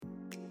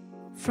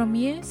From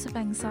years of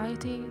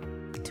anxiety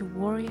to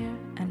warrior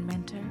and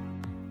mentor,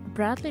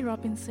 Bradley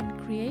Robinson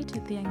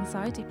created the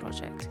Anxiety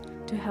Project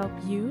to help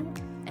you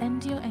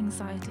end your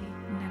anxiety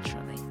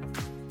naturally.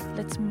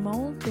 Let's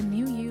mold the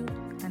new you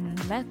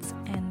and let's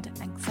end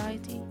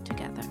anxiety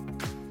together.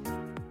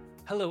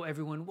 Hello,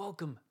 everyone.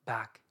 Welcome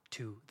back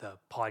to the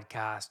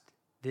podcast.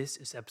 This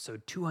is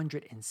episode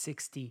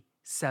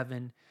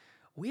 267.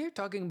 We are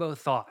talking about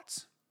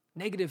thoughts,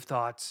 negative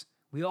thoughts.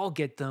 We all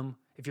get them.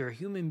 If you're a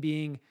human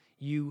being,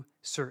 you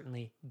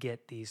certainly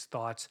get these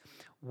thoughts.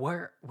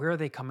 Where are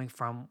they coming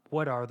from?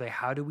 What are they?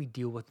 How do we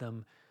deal with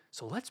them?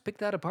 So let's pick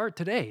that apart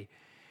today.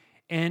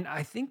 And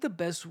I think the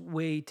best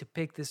way to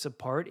pick this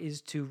apart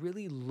is to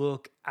really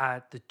look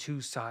at the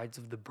two sides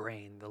of the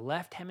brain, the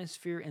left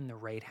hemisphere and the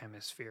right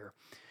hemisphere.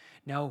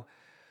 Now,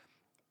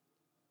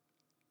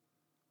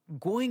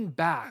 going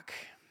back,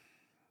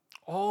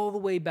 all the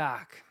way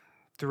back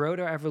throughout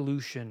our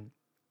evolution,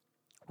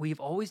 we've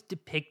always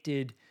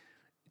depicted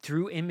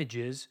through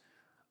images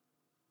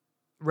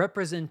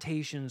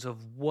representations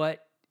of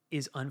what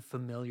is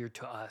unfamiliar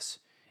to us,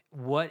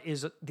 what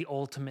is the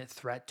ultimate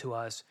threat to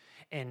us.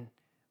 And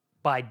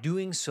by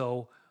doing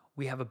so,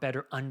 we have a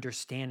better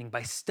understanding.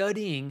 By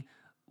studying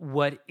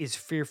what is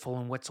fearful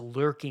and what's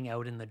lurking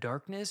out in the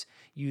darkness,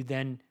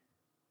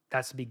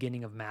 that's the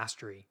beginning of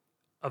mastery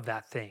of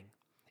that thing.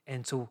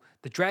 And so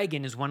the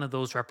dragon is one of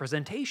those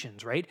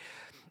representations, right?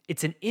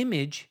 It's an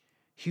image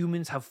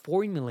humans have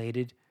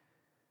formulated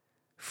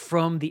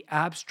from the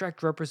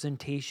abstract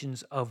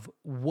representations of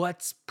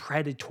what's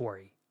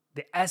predatory,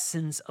 the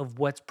essence of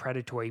what's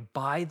predatory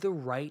by the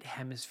right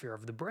hemisphere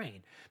of the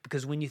brain.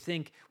 Because when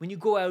you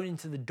go out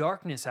into the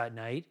darkness at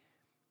night,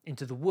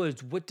 into the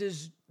woods, what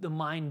does the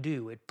mind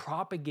do? It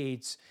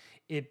propagates,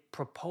 it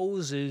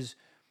proposes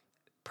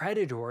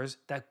predators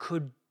that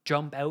could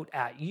jump out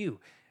at you.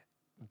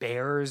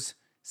 Bears,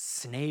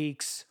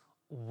 snakes,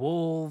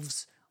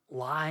 wolves,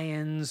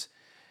 lions,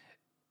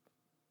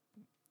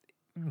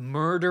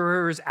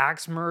 murderers,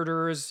 axe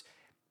murderers.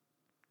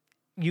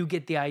 You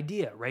get the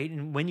idea, right?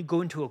 And when you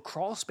go into a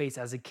crawl space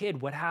as a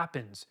kid, what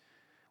happens?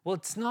 Well,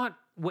 it's not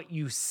what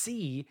you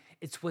see,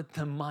 it's what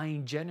the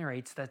mind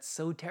generates that's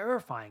so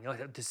terrifying.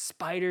 Like, there's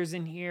spiders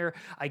in here,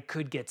 I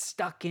could get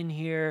stuck in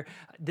here,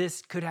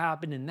 this could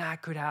happen and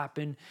that could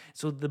happen.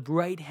 So the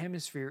right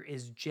hemisphere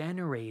is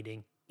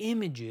generating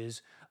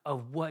images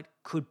of what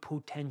could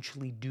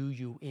potentially do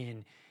you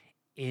in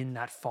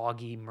that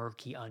foggy,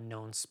 murky,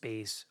 unknown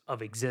space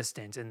of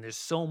existence. And there's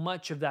so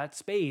much of that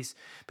space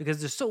because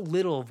there's so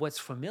little of what's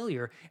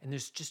familiar and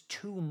there's just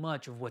too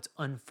much of what's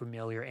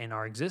unfamiliar in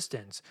our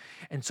existence.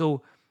 And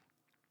so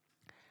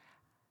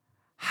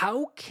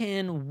how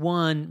can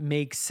one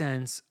make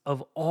sense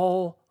of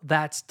all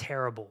that's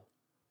terrible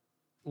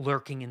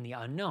lurking in the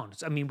unknown?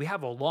 I mean, we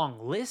have a long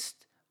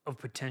list of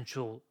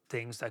potential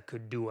things that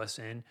could do us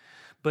in,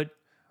 but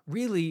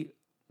really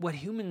what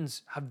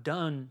humans have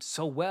done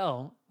so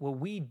well, what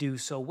we do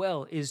so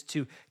well, is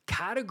to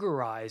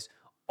categorize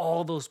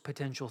all those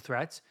potential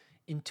threats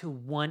into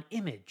one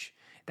image.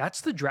 That's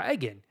the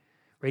dragon,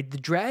 right? The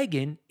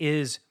dragon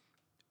is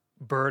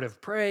bird of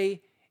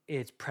prey,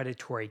 it's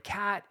predatory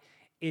cat,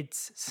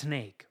 it's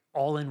snake,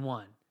 all in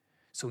one.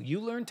 So you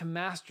learn to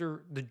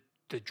master the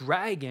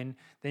dragon,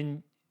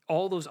 then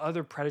all those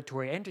other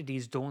predatory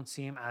entities don't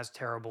seem as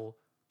terrible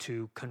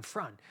to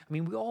confront. I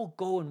mean, we all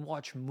go and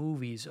watch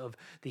movies of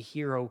the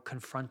hero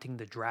confronting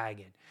the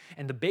dragon.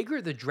 And the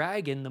bigger the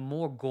dragon, the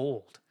more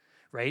gold,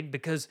 right?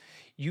 Because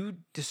you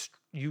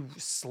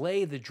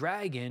slay the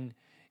dragon,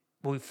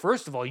 well,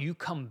 first of all, you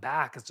come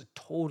back as a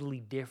totally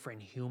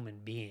different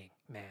human being,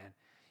 man.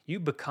 You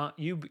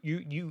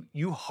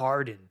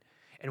harden.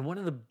 And one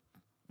of the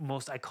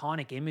most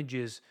iconic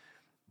images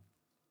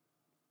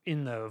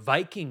in the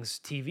Vikings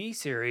TV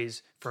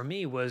series for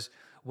me was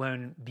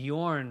when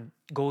Bjorn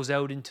goes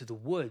out into the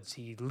woods.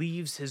 He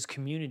leaves his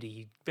community.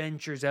 He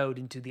ventures out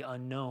into the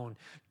unknown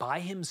by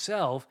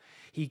himself.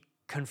 He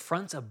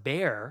confronts a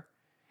bear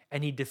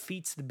and he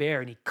defeats the bear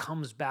and he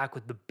comes back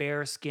with the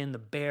bear skin, the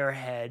bear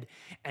head,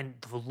 and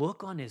the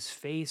look on his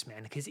face,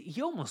 man, because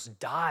he almost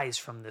dies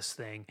from this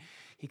thing.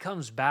 He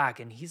comes back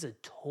and he's a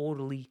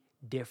totally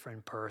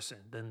different person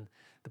than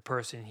the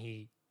person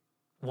he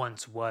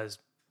once was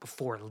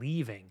before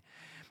leaving.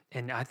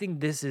 And I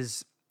think this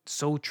is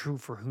so true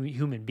for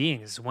human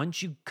beings.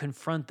 Once you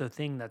confront the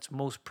thing that's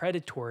most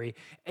predatory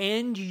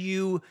and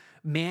you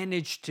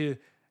manage to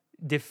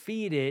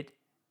defeat it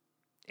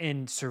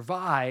and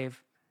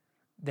survive,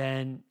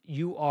 then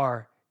you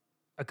are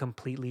a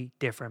completely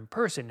different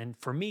person. And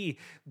for me,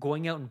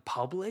 going out in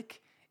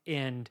public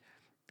and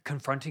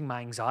confronting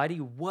my anxiety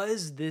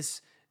was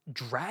this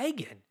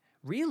dragon,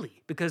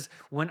 really, because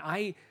when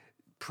I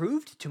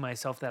proved to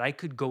myself that I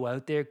could go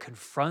out there,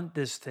 confront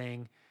this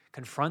thing,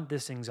 confront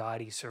this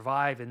anxiety,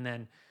 survive, and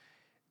then,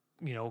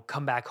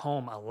 come back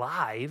home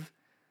alive,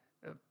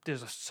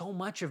 there's so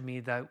much of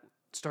me that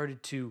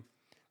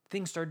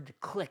things started to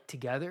click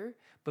together,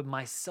 but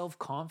my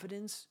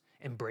self-confidence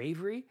and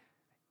bravery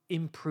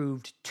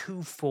improved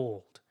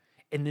twofold.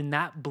 And then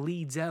that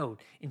bleeds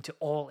out into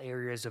all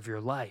areas of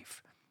your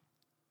life.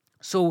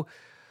 So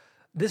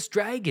this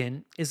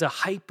dragon is a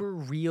hyper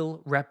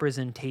real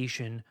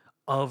representation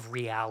of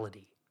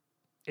reality.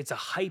 It's a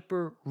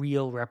hyper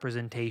real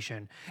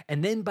representation.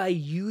 And then by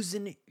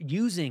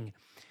using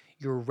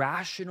your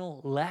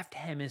rational left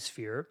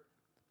hemisphere,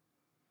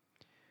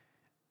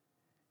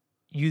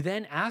 you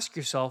then ask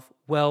yourself,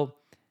 well,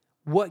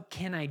 what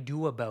can I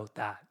do about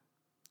that?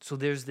 So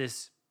there's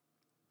this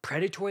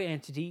predatory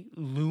entity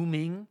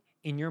looming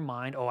in your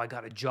mind. Oh, I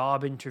got a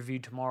job interview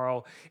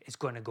tomorrow. It's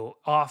going to go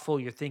awful.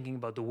 You're thinking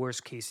about the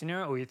worst case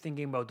scenario, or you're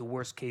thinking about the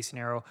worst case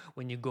scenario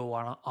when you go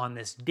on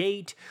this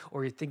date,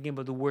 or you're thinking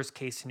about the worst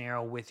case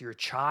scenario with your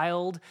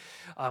child.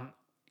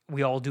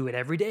 We all do it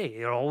every day.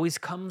 It always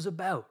comes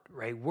about,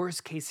 right?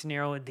 Worst case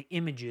scenario, the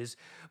images.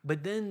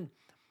 But then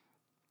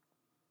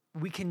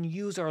we can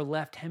use our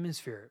left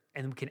hemisphere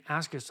and we can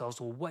ask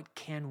ourselves, well, what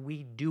can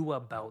we do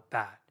about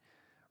that,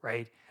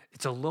 right?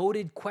 It's a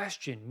loaded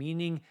question,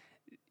 meaning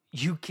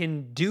you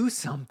can do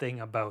something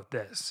about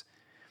this.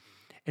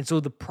 And so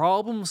the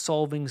problem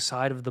solving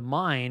side of the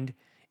mind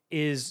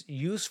is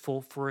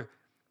useful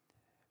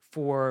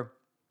for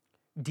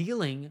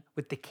dealing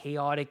with the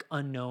chaotic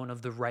unknown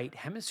of the right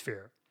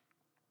hemisphere.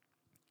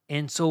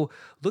 And so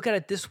look at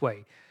it this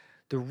way.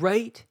 The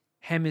right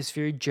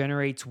hemisphere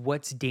generates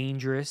what's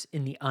dangerous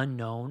in the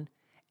unknown,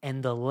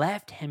 and the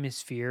left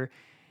hemisphere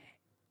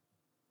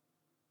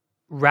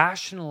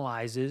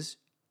rationalizes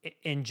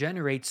and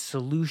generates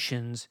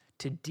solutions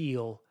to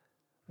deal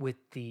with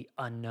the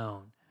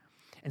unknown.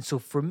 And so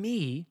for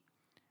me,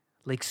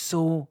 like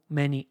so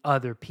many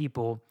other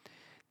people,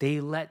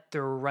 they let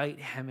their right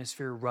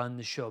hemisphere run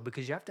the show,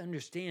 because you have to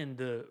understand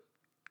the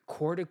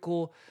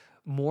cortical,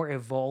 more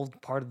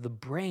evolved part of the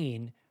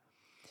brain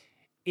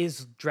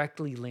is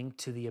directly linked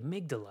to the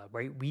amygdala,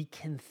 right? We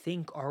can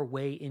think our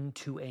way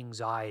into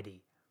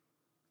anxiety.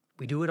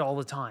 We do it all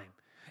the time.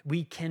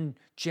 We can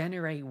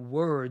generate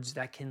words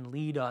that can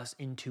lead us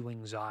into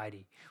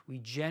anxiety. We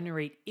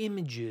generate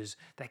images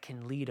that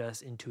can lead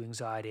us into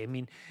anxiety. I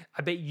mean,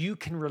 I bet you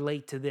can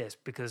relate to this,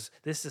 because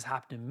this has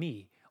happened to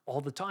me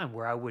all the time,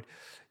 where I would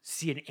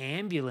see an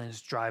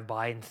ambulance drive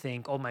by and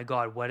think, oh my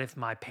God, what if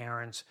my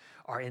parents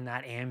are in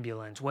that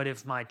ambulance? What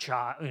if my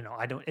child,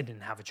 I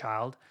didn't have a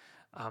child.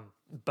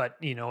 But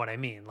you know what I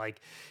mean? Like,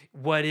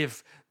 what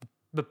if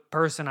the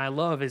person I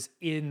love is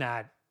in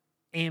that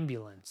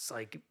ambulance?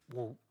 Like,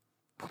 well,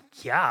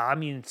 yeah, I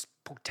mean, it's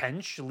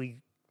potentially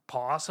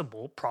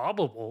possible,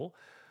 probable,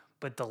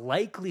 but the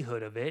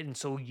likelihood of it. And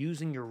so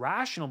using your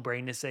rational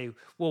brain to say,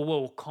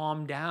 whoa,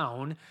 calm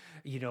down,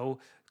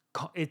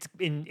 it's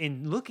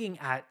in looking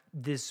at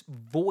this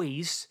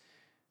voice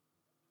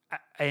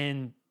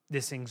and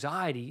this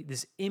anxiety,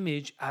 this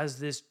image as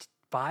this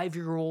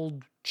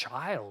 5-year-old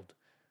child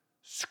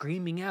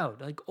screaming out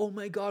like, oh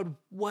my God,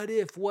 what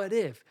if?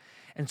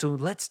 And so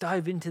let's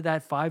dive into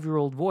that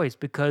 5-year-old voice,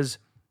 because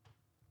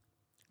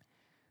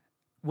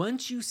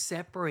once you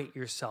separate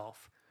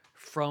yourself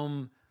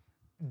from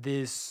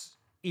this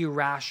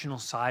irrational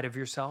side of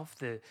yourself,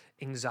 the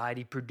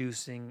anxiety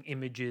producing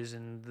images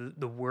and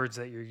the words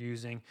that you're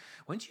using,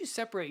 once you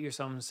separate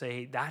yourself and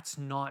say, that's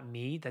not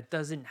me, that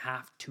doesn't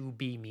have to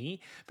be me,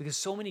 because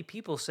so many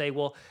people say,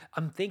 well,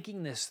 I'm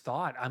thinking this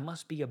thought, I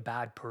must be a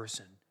bad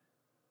person.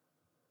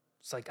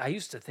 It's like, I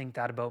used to think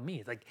that about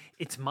me. Like,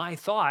 it's my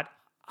thought.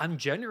 I'm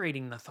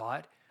generating the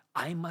thought.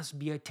 I must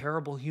be a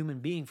terrible human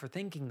being for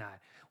thinking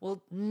that.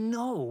 Well,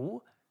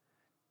 no,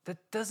 that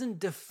doesn't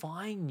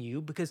define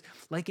you, because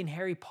like in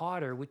Harry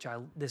Potter, which I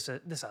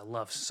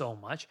love so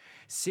much,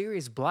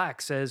 Sirius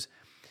Black says,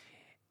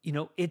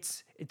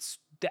 it's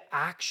the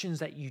actions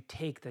that you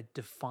take that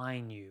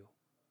define you.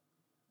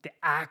 The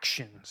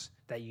actions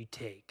that you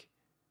take.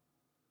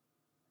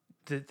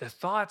 The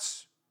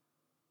thoughts,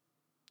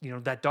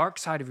 that dark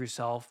side of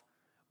yourself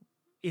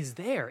is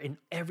there in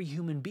every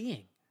human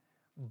being,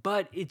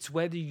 but it's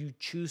whether you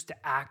choose to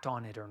act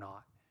on it or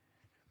not.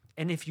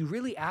 And if you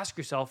really ask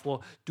yourself,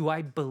 well, do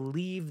I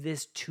believe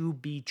this to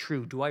be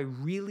true? Do I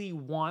really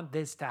want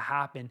this to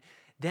happen?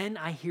 Then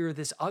I hear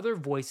this other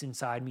voice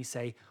inside me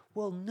say,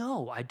 well,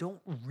 no, I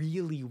don't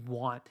really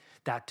want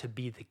that to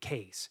be the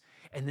case.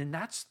 And then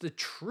that's the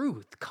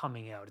truth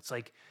coming out. It's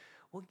like,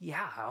 well,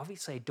 yeah,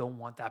 obviously I don't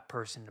want that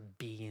person to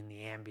be in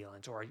the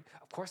ambulance, or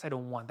of course I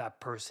don't want that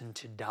person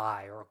to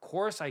die, or of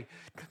course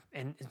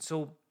and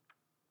so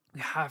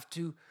you have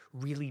to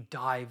really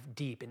dive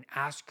deep and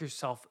ask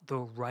yourself the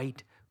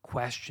right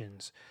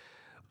questions.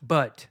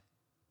 But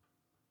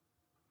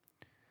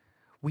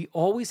we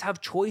always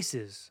have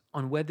choices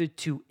on whether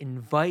to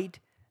invite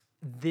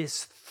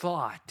this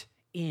thought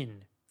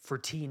in for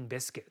tea and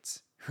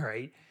biscuits,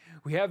 right?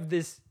 We have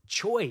this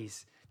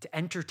choice to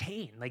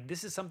entertain. Like,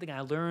 this is something I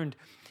learned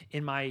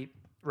in my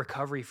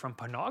recovery from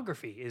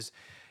pornography, is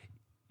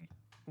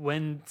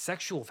when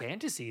sexual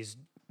fantasies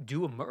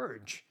do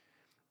emerge,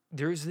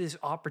 there's this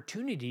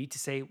opportunity to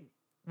say,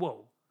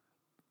 whoa,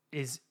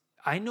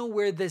 I know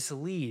where this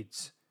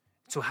leads.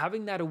 So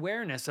having that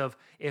awareness of,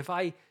 if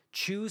I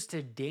choose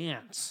to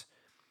dance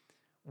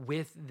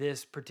with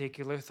this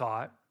particular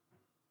thought,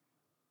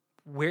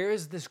 where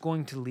is this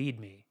going to lead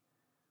me?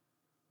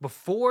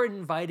 before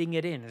inviting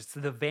it in. It's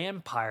the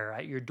vampire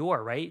at your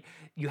door, right?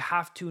 You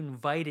have to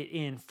invite it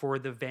in for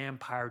the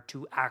vampire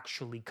to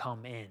actually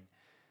come in,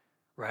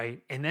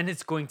 right? And then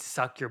it's going to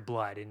suck your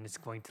blood and it's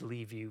going to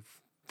leave you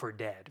for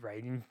dead,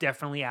 right? And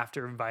definitely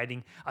after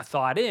inviting a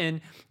thought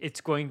in,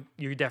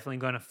 you're definitely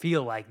going to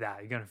feel like that.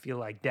 You're going to feel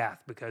like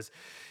death, because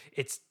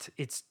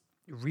it's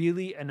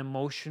really an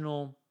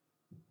emotional,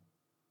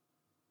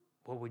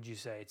 what would you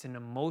say? It's an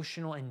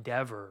emotional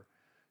endeavor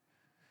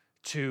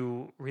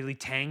to really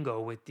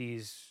tango with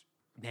these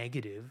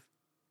negative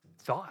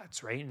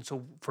thoughts, right? And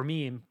so for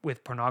me,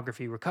 with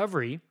pornography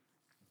recovery,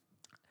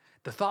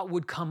 the thought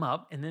would come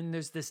up, and then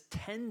there's this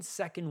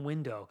 10-second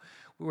window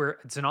where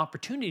it's an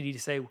opportunity to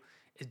say,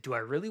 do I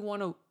really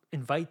want to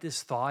invite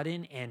this thought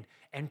in and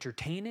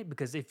entertain it?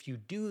 Because if you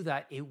do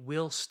that, it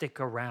will stick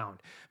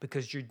around,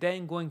 because you're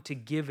then going to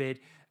give it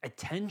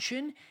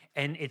attention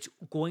and it's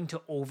going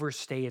to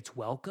overstay its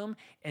welcome.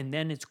 And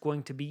then it's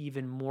going to be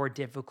even more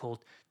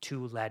difficult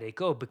to let it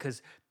go,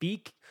 because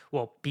be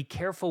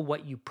careful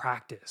what you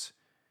practice.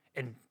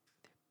 And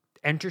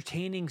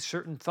entertaining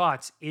certain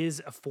thoughts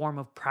is a form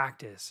of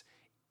practice,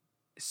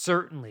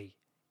 certainly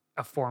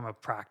a form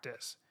of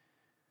practice.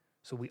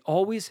 So we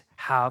always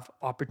have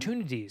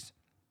opportunities.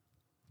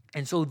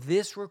 And so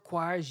this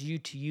requires you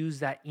to use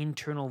that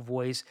internal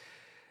voice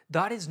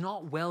that is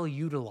not well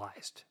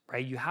utilized,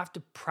 right? You have to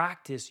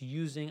practice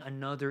using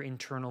another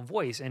internal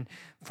voice. And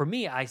for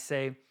me, I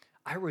say,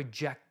 I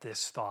reject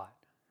this thought,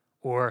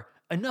 or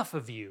enough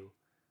of you,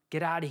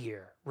 get out of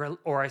here.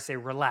 Or I say,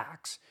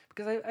 relax,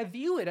 because I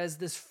view it as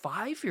this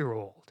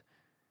 5-year-old,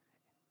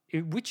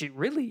 which it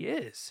really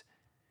is.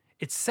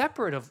 It's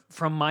separate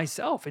from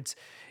myself. It's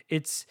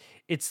this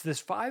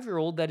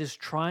 5-year-old that is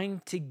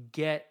trying to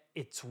get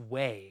its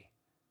way.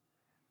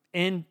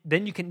 And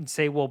then you can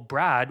say, well,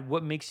 Brad,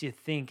 what makes you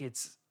think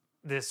it's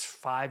this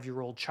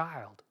 5-year-old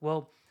child?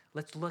 Well,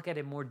 let's look at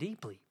it more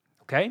deeply,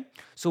 okay?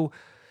 So,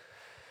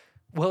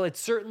 well, it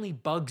certainly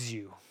bugs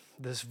you.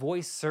 This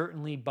voice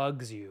certainly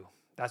bugs you.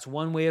 That's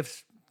one way of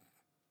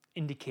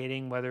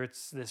indicating whether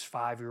it's this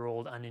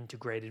 5-year-old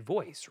unintegrated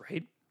voice,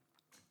 right?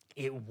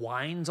 It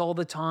whines all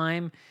the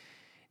time,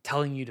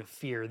 telling you to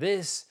fear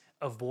this,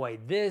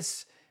 avoid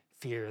this,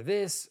 fear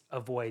this,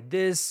 avoid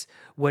this.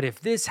 What if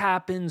this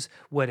happens?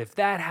 What if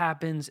that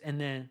happens? And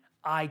then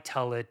I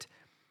tell it,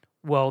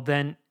 well,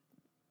 then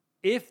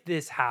if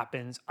this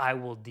happens, I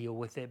will deal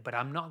with it, but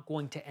I'm not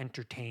going to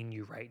entertain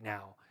you right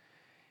now.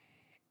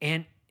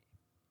 And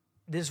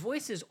this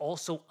voice is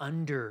also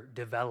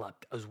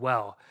underdeveloped as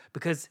well,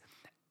 because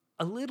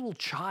a little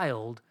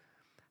child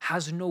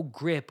has no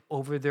grip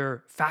over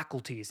their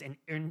faculties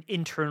and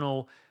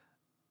internal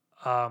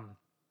I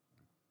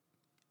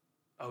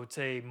would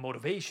say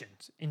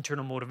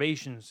internal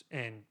motivations,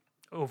 and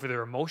over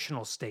their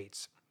emotional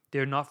states.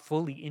 They're not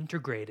fully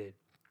integrated.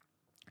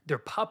 They're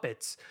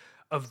puppets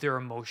of their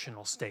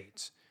emotional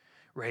states,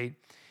 right?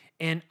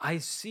 And I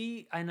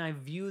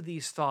view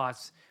these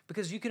thoughts,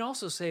 because you can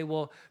also say,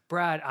 well,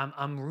 Brad,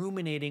 I'm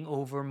ruminating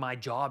over my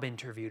job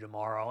interview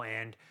tomorrow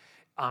and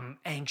I'm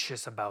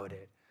anxious about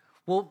it.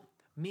 Well,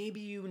 maybe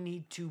you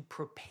need to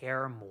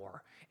prepare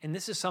more. And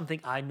this is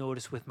something I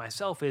noticed with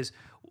myself is,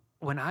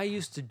 when I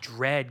used to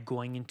dread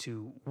going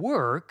into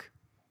work,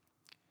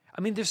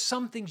 I mean, there's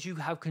some things you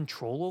have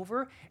control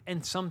over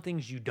and some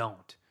things you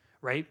don't,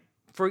 right?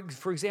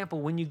 For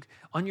example,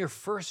 on your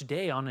first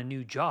day on a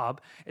new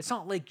job, it's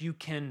not like you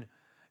can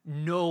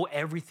know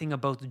everything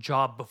about the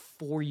job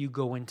before you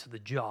go into the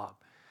job.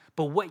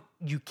 But what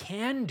you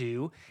can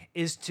do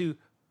is to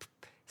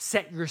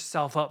set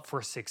yourself up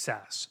for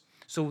success.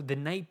 So the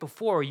night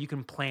before, you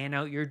can plan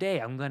out your day.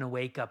 I'm going to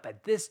wake up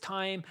at this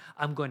time.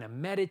 I'm going to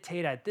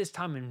meditate at this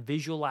time and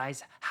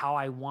visualize how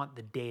I want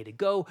the day to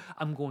go.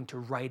 I'm going to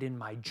write in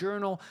my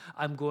journal.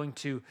 I'm going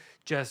to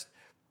just,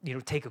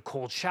 take a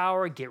cold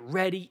shower, get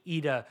ready,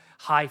 eat a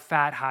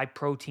high-fat,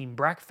 high-protein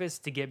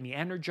breakfast to get me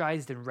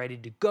energized and ready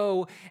to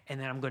go. And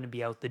then I'm going to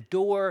be out the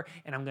door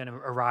and I'm going to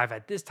arrive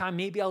at this time.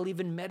 Maybe I'll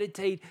even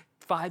meditate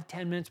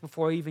 5-10 minutes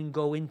before I even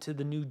go into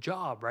the new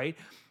job, right?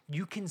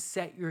 You can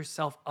set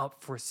yourself up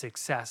for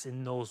success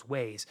in those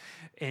ways.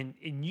 And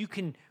you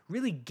can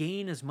really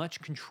gain as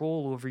much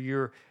control over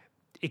your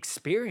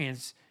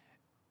experience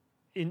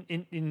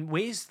in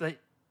ways that,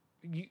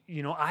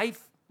 I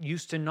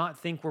used to not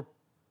think were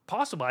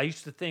possible. I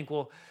used to think,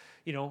 well,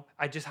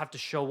 I just have to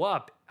show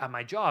up at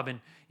my job and,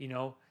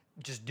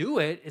 just do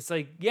it. It's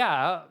like,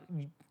 yeah,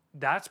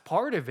 that's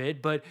part of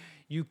it, but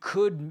you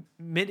could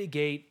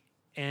mitigate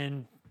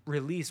and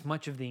release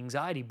much of the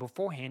anxiety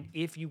beforehand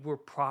if you were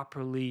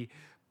properly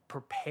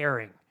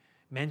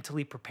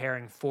mentally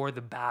preparing for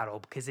the battle,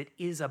 because it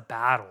is a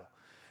battle,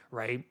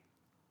 right?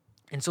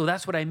 And so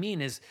that's what I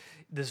mean is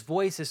this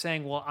voice is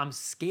saying, well, I'm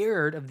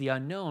scared of the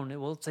unknown.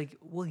 Well, it's like,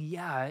 well,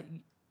 yeah,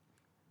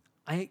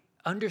 I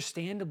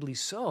understandably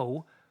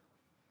so,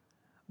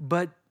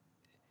 but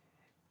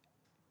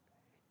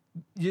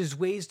there's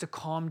ways to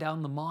calm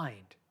down the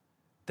mind,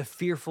 the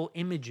fearful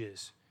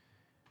images,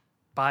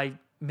 by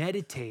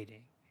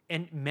meditating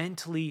and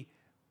mentally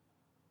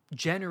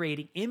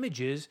generating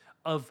images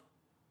of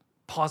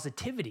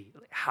positivity.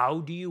 How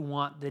do you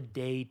want the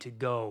day to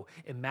go?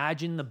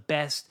 Imagine the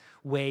best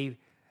way,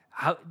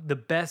 the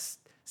best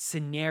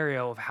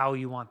scenario of how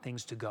you want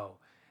things to go.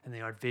 And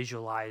they would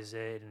visualize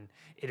it, and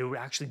it would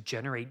actually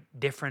generate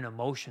different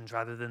emotions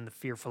rather than the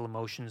fearful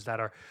emotions that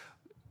are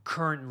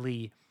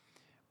currently,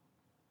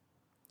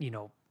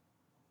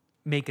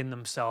 making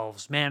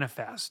themselves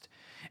manifest.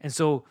 And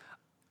so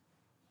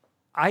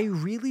I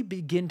really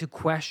begin to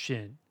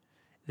question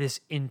this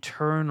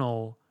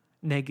internal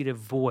negative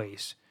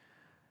voice.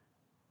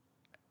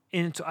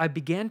 And so I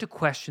began to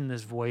question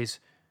this voice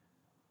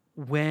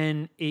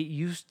when it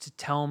used to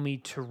tell me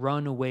to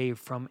run away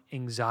from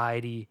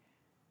anxiety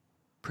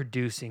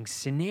producing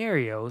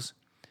scenarios.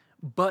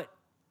 But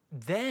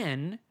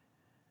then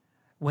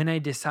when I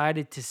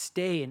decided to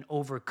stay and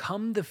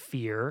overcome the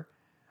fear,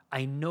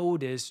 I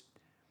noticed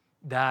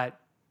that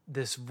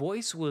this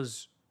voice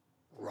was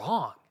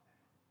wrong.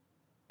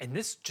 And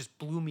this just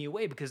blew me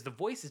away because the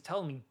voice is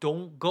telling me,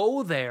 don't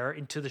go there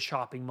into the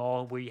shopping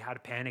mall where you had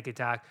a panic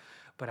attack.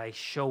 But I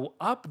show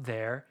up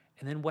there,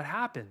 and then what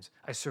happens?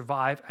 I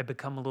survive, I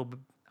become a little bit,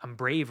 I'm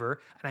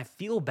braver, and I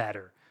feel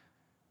better.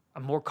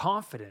 I'm more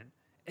confident.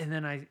 And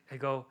then I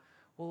go,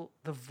 well,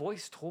 the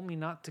voice told me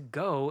not to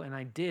go, and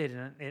I did.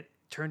 And it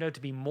turned out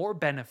to be more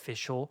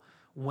beneficial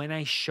when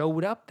I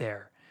showed up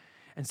there.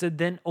 And so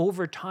then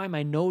over time,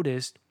 I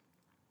noticed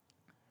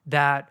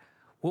that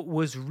what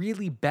was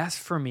really best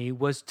for me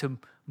was to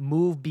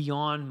move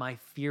beyond my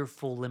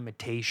fearful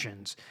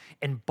limitations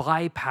and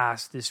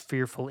bypass this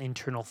fearful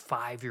internal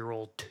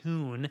 5-year-old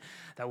tune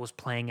that was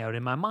playing out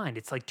in my mind.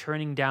 It's like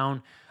turning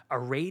down a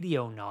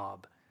radio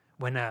knob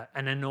when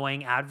an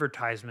annoying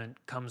advertisement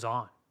comes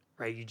on,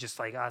 right? You just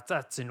like,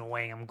 that's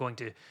annoying. I'm going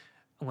to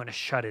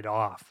shut it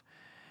off.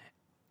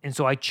 And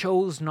so I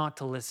chose not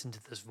to listen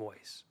to this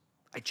voice.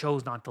 I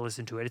chose not to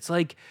listen to it. It's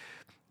like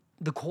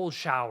the cold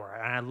shower.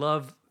 And I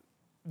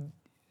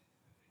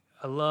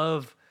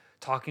love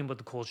talking about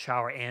the cold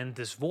shower and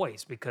this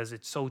voice because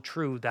it's so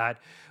true that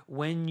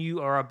when you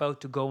are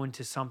about to go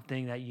into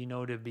something that you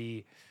know to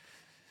be,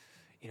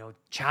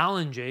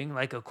 challenging,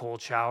 like a cold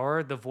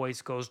shower, the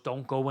voice goes,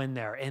 don't go in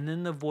there. And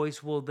then the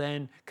voice will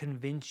then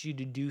convince you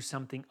to do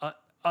something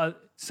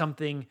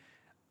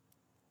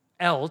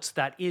else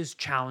that is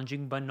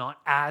challenging, but not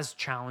as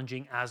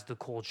challenging as the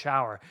cold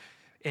shower.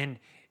 And,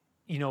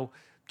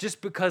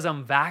 just because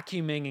I'm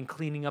vacuuming and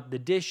cleaning up the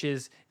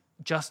dishes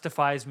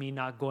justifies me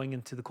not going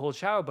into the cold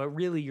shower, but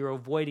really you're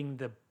avoiding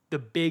the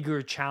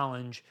bigger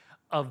challenge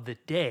of the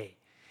day.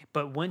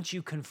 But once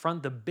you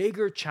confront the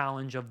bigger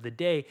challenge of the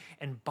day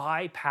and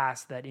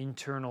bypass that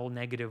internal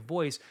negative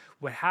voice,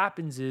 what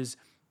happens is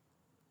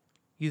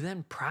you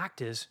then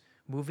practice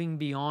moving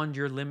beyond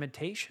your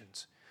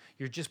limitations.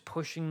 You're just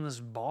pushing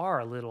this bar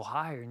a little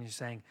higher and you're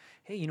saying,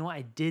 hey, you know what?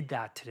 I did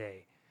that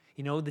today.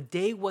 The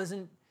day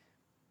wasn't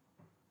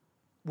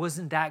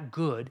that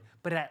good,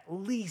 but at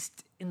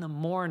least in the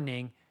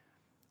morning,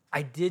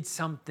 I did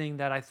something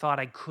that I thought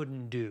I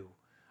couldn't do.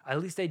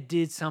 At least I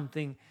did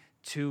something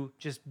to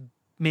just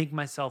make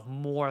myself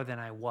more than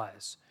I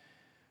was.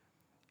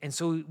 And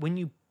so when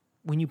you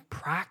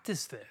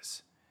practice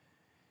this,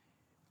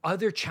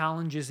 other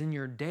challenges in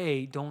your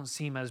day don't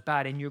seem as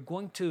bad. And you're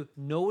going to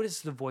notice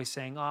the voice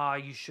saying,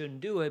 you shouldn't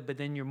do it. But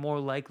then you're more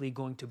likely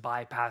going to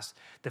bypass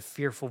the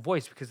fearful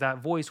voice because that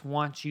voice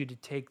wants you to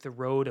take the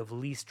road of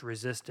least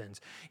resistance.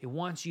 It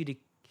wants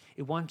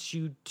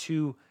you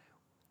to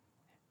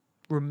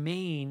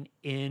remain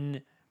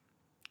in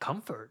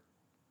comfort,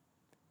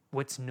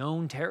 what's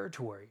known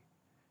territory.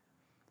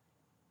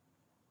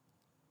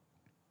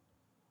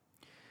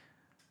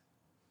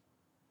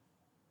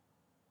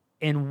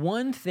 And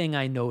one thing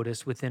I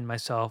noticed within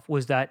myself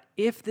was that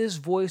if this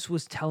voice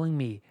was telling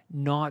me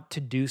not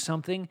to do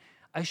something,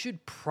 I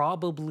should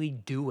probably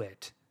do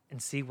it and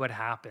see what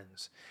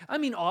happens. I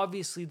mean,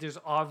 obviously, there's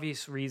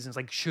obvious reasons,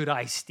 like, should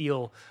I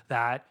steal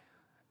that?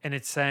 And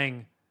it's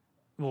saying,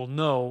 well,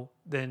 no,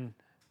 then,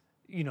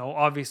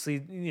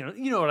 obviously,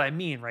 you know what I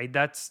mean, right?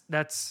 That's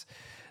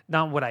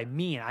not what I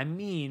mean. I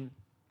mean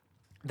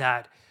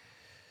that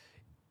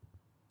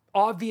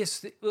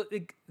obvious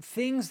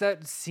things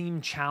that seem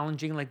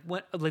challenging, like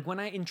when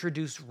I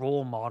introduce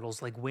role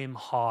models like Wim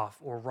Hof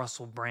or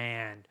Russell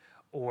Brand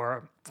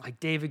or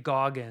like David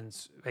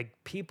Goggins, like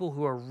people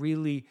who are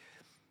really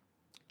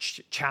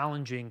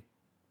challenging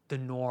the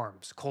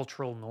norms,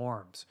 cultural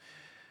norms.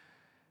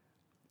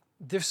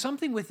 There's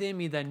something within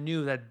me that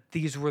knew that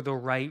these were the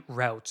right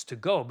routes to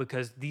go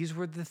because these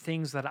were the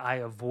things that I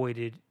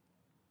avoided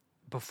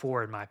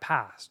before in my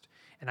past.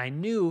 And I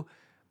knew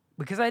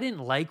because I didn't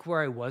like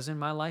where I was in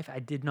my life, I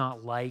did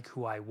not like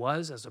who I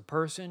was as a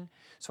person.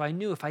 So I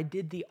knew if I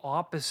did the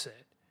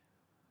opposite,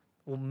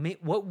 well,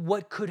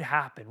 what could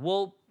happen?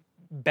 Well,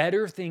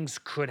 better things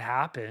could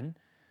happen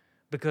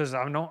because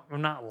I'm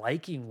not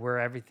liking where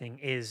everything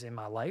is in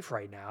my life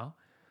right now.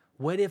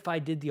 What if I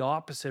did the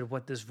opposite of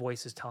what this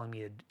voice is telling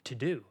me to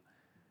do?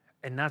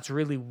 And that's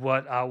really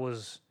what I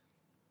was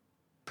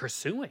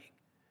pursuing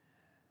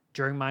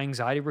during my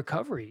anxiety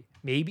recovery.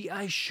 Maybe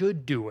I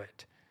should do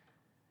it.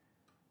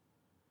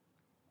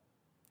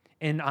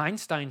 And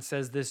Einstein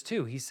says this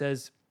too. He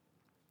says,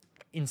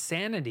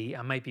 insanity,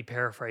 I might be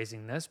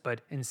paraphrasing this,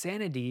 but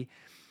insanity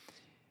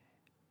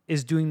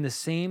is doing the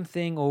same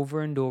thing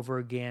over and over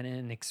again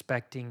and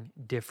expecting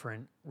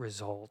different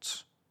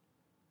results.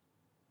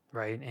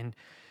 Right? And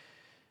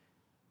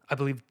I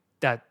believe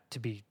that to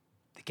be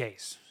the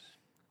case.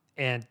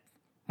 And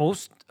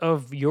most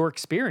of your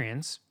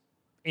experience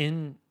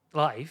in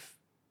life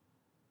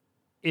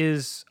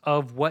is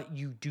of what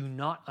you do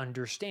not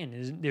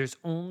understand. There's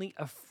only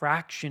a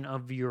fraction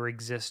of your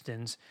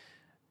existence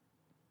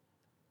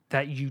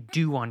that you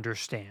do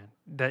understand,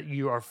 that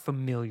you are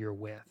familiar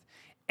with.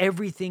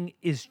 Everything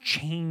is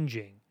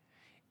changing.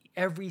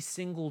 Every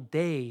single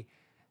day,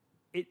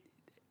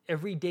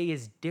 every day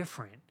is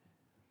different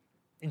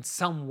in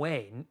some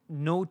way.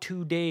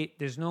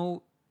 There's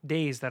no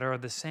days that are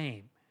the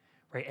same,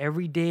 right?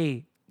 Every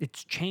day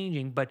it's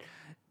changing, but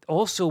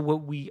also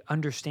what we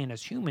understand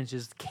as humans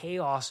is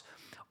chaos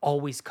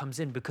always comes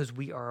in because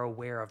we are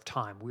aware of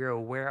time. We are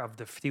aware of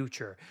the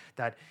future,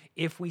 that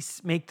if we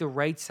make the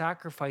right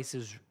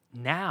sacrifices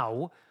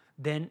now,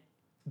 then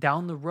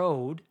down the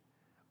road,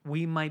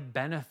 we might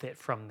benefit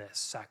from this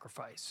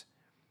sacrifice.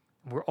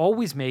 We're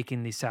always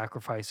making these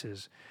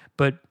sacrifices,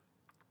 but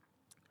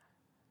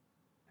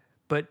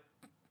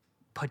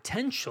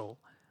potential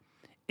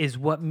is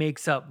what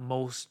makes up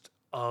most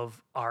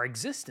of our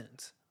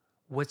existence.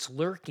 What's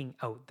lurking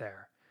out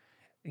there?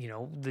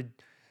 The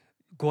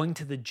going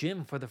to the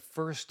gym for the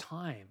first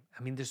time.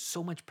 I mean, there's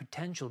so much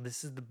potential.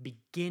 This is the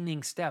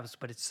beginning steps,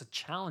 but it's a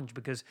challenge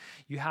because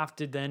you have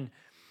to then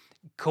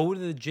go to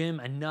the gym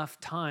enough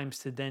times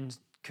to then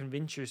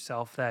convince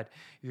yourself that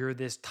you're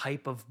this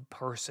type of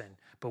person.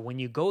 But when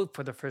you go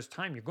for the first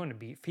time, you're going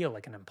to feel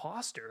like an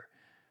imposter.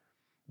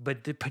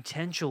 But the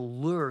potential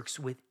lurks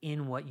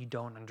within what you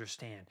don't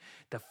understand.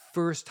 The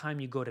first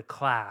time you go to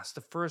class, the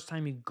first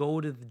time you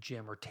go to the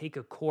gym or take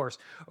a course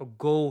or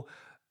go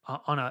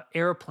on an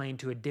airplane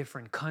to a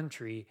different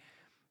country,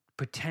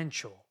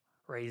 potential,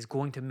 right, is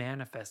going to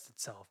manifest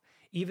itself.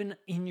 Even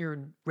in your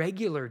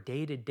regular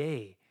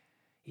day-to-day,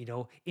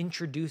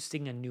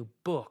 introducing a new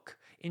book,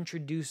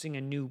 introducing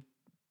a new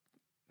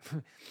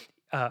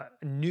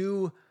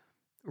new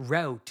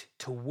route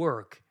to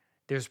work,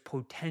 there's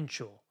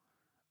potential.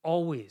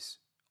 Always,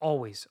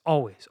 always,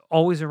 always,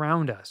 always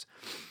around us.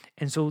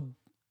 And so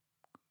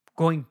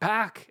going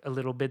back a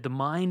little bit, the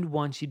mind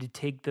wants you to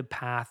take the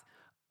path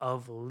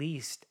of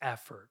least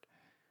effort.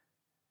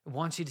 It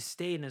wants you to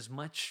stay in as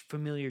much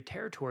familiar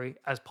territory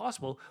as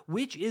possible,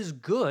 which is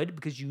good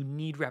because you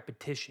need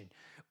repetition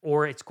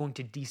or it's going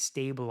to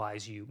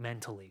destabilize you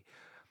mentally.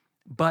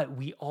 But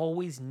we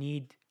always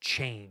need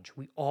change.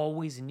 We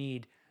always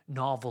need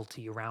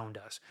novelty around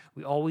us.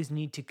 We always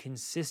need to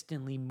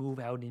consistently move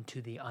out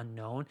into the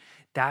unknown.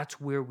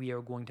 That's where we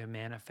are going to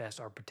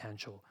manifest our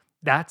potential.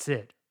 That's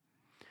it.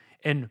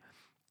 And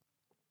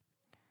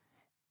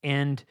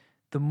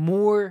the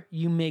more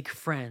you make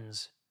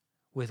friends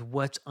with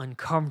what's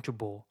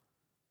uncomfortable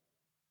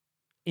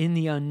in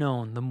the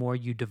unknown, the more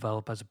you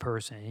develop as a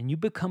person, and you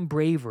become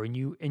braver, and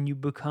you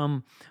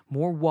become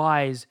more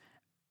wise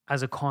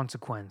as a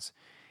consequence.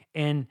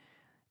 And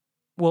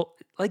well,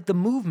 like the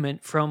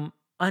movement from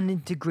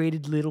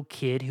unintegrated little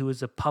kid who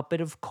is a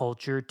puppet of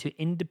culture to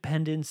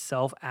independent,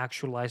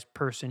 self-actualized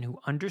person who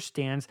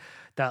understands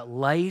that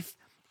life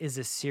is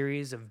a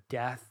series of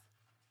death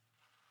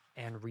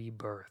and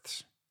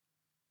rebirths,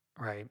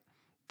 right?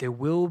 There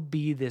will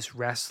be this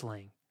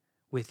wrestling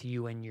with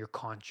you and your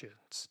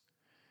conscience.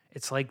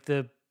 It's like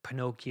the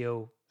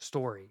Pinocchio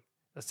story.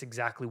 That's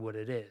exactly what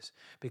it is.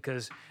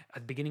 Because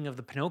at the beginning of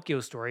the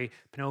Pinocchio story,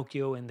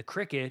 Pinocchio and the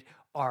cricket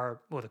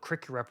the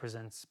cricket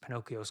represents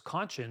Pinocchio's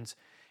conscience.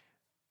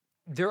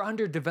 They're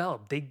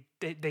underdeveloped. They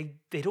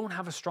don't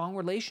have a strong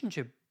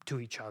relationship to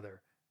each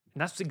other.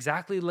 And that's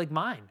exactly like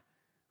mine,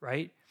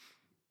 right?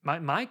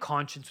 My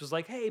conscience was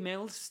like, hey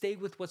man, let's stay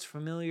with what's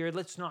familiar.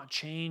 Let's not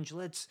change.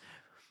 Let's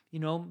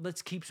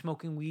keep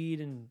smoking weed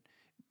and,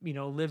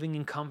 living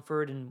in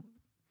comfort. And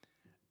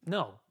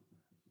no,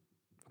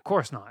 of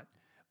course not.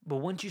 But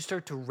once you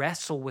start to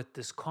wrestle with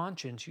this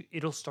conscience,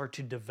 it'll start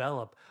to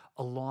develop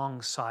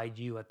alongside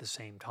you at the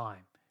same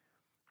time.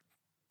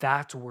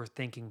 That's what we're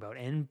thinking about.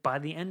 And by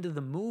the end of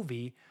the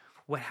movie,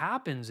 what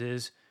happens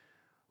is,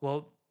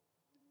 well,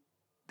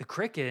 the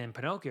cricket and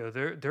Pinocchio,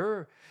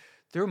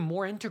 they're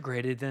more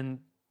integrated than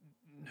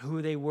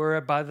who they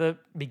were by the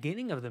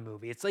beginning of the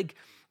movie. It's like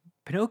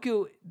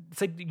Pinocchio,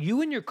 it's like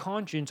you and your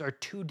conscience are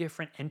two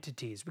different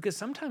entities, because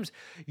sometimes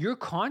your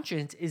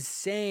conscience is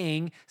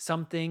saying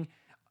something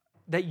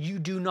that you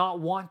do not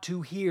want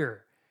to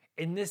hear.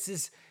 And this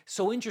is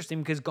so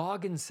interesting because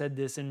Goggins said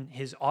this in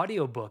his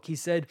audiobook. He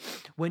said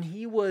when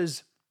he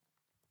was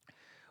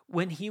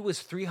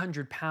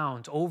 300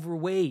 pounds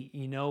overweight,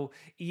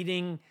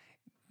 eating,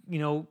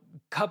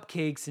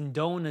 cupcakes and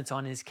donuts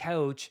on his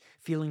couch,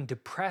 feeling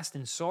depressed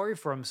and sorry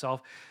for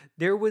himself,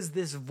 there was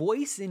this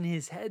voice in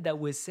his head that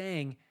was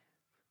saying,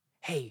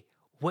 hey,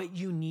 what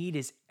you need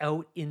is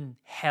out in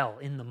hell,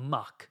 in the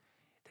muck.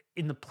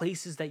 in the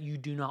places that you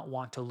do not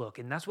want to look.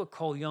 And that's what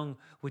Carl Jung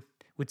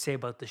would say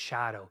about the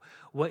shadow.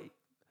 What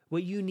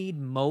you need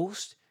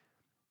most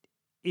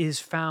is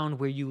found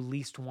where you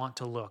least want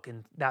to look,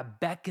 and that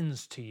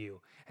beckons to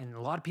you. And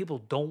a lot of people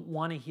don't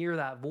want to hear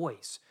that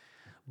voice,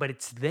 but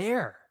it's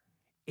there.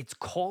 It's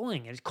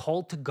calling. It's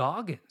called to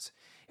Goggins.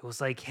 It was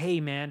like, hey,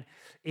 man,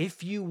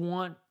 if you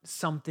want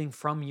something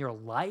from your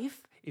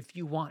life, if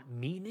you want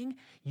meaning,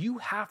 you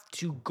have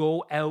to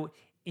go out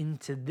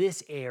into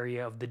this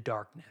area of the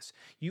darkness.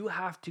 You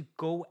have to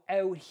go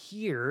out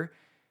here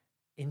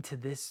into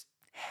this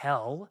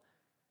hell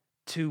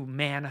to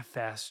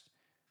manifest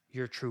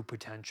your true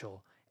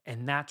potential.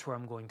 And that's where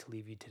I'm going to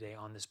leave you today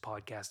on this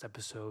podcast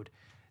episode.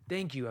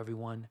 Thank you,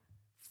 everyone,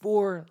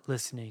 for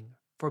listening,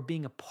 for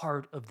being a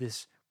part of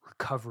this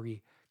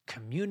recovery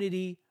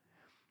community.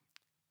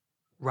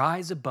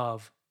 Rise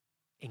above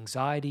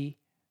anxiety.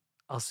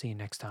 I'll see you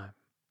next time.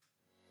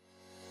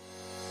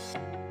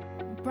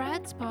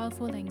 Brad's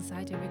Powerful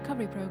Anxiety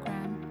Recovery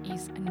Program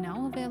is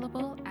now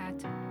available at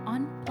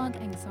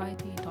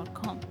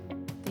unpluganxiety.com.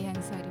 The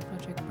Anxiety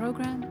Project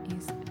program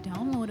is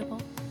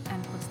downloadable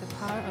and puts the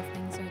power of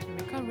anxiety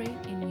recovery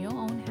in your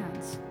own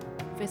hands.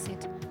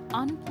 Visit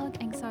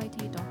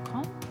unpluganxiety.com